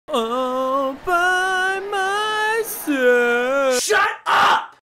Shut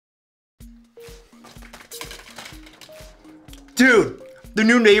up! Dude, the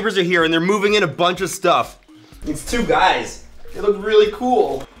new neighbors are here and they're moving in a bunch of stuff. It's 2 guys. They look really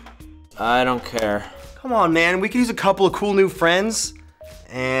cool. I don't care. Come on, man. We could use a couple of cool new friends.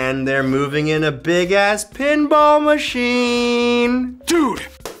 And they're moving in a big-ass pinball machine. Dude!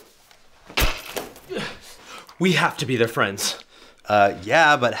 We have to be their friends.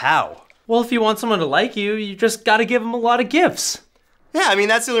 Yeah, but how? Well, if you want someone to like you, you just gotta give them a lot of gifts. Yeah, I mean,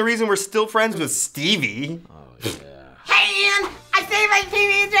 that's the only reason we're still friends with Stevie. Oh, yeah. Hey, Ian! I saved my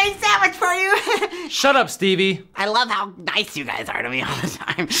PB&J sandwich for you! Shut up, Stevie. I love how nice you guys are to me all the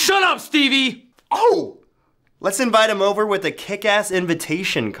time. Shut up, Stevie! Oh! Let's invite him over with a kick-ass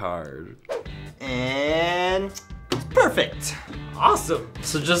invitation card. And perfect. Awesome.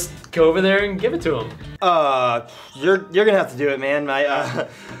 So just go over there and give it to him. You're gonna have to do it, man.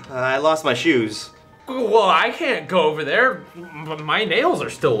 I lost my shoes. Well, I can't go over there. My nails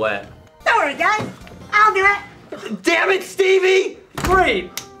are still wet. Don't worry, guys. I'll do it. Damn it, Stevie! Great.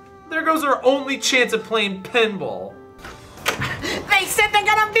 There goes our only chance at playing pinball. They said they're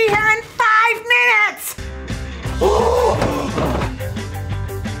gonna be here in 5 minutes!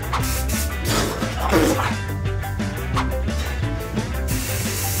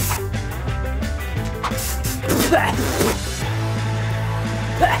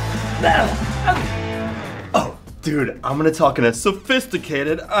 Oh, dude, I'm gonna talk in a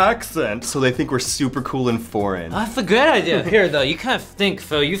sophisticated accent so they think we're super cool and foreign. That's a good idea. Here, though, you kind of stink,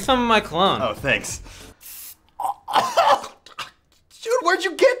 so use some of my cologne. Oh, thanks. Dude, where'd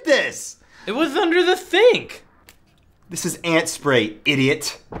you get this? It was under the sink. This is ant spray,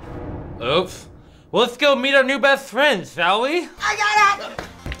 idiot. Oops. Well, let's go meet our new best friend, shall we? I got it!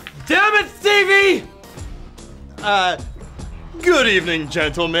 Damn it, Stevie! Good evening,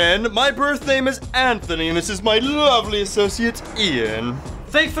 gentlemen. My birth name is Anthony, and this is my lovely associate, Ian.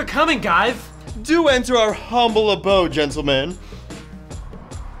 Thanks for coming, guys. Do enter our humble abode, gentlemen.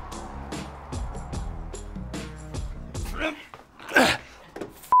 F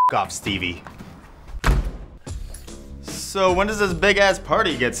off, Stevie. So when does this big-ass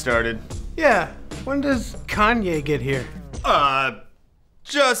party get started? Yeah, when does Kanye get here?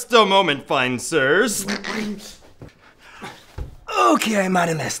 Just a moment, fine sirs. Okay, I might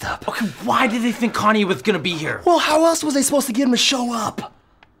have messed up. Okay, why did they think Kanye was gonna be here? Well, how else was I supposed to get him to show up?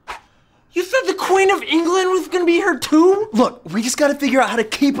 You said the Queen of England was gonna be here too? Look, we just gotta figure out how to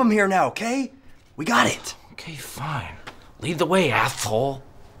keep him here now, okay? We got it. Okay, fine. Lead the way, asshole.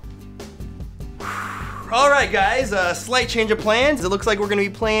 All right, guys, a slight change of plans. It looks like we're gonna be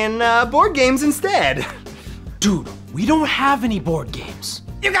playing board games instead. Dude, we don't have any board games.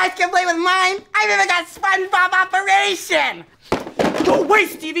 You guys can play with mine. I've even got SpongeBob Operation. Go away,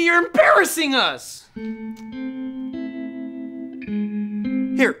 Stevie, you're embarrassing us.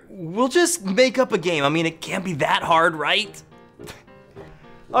 Here, we'll just make up a game. I mean, it can't be that hard, right?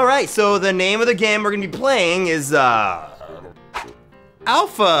 All right, so the name of the game we're gonna be playing is Alpha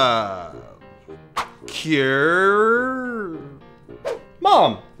Cure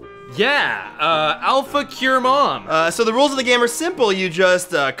Mom. Yeah, Alpha Cure Mom. So the rules of the game are simple. You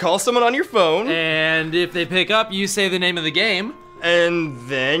just call someone on your phone. And if they pick up, you say the name of the game. And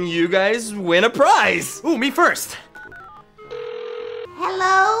then you guys win a prize. Ooh, me first.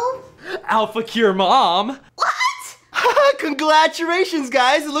 Hello? Alpha Cure Mom. What? Congratulations,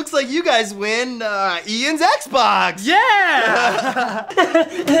 guys. It looks like you guys win Ian's Xbox. Yeah!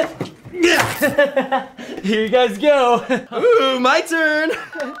 Here you guys go. Ooh, my turn.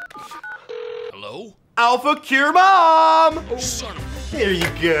 Hello? Alpha Cure Mom. Oh, son of Here you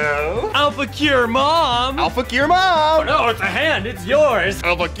go. Alpha Cure Mom. Alpha Cure Mom. No, it's a hand, it's yours.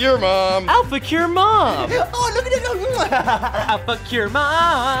 Alpha Cure Mom. Alpha Cure Mom. Oh, look at it. Alpha Cure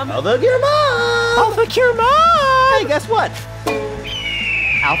Mom. Alpha Cure Mom. Alpha Cure Mom. Hey, guess what?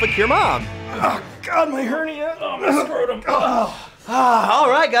 Alpha Cure Mom. Oh, God, my hernia. Oh, my scrotum. Oh. All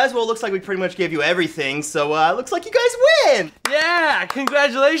right, guys. Well, it looks like we pretty much gave you everything, so it looks like you guys win. Yeah,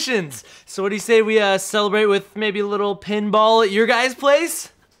 congratulations. So what do you say we celebrate with maybe a little pinball at your guys'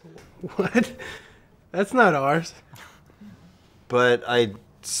 place? What? That's not ours. But I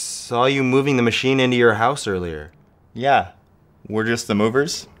saw you moving the machine into your house earlier. Yeah, we're just the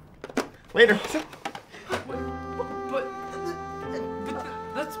movers. Later. But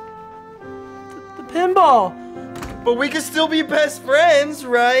that's the pinball. But we can still be best friends,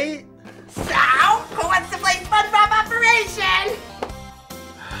 right? So, who wants to play SpongeBob Operation?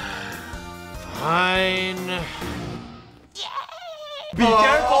 Fine. Be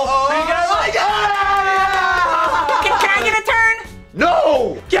careful! Be careful! Can I get a turn?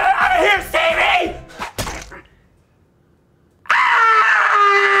 No! Get out of here, Stevie!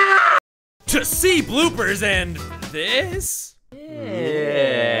 To see bloopers and this?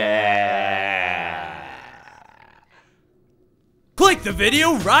 Click the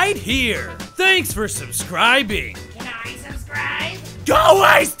video right here. Thanks for subscribing. Can I subscribe? Go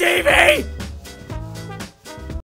away, Stevie!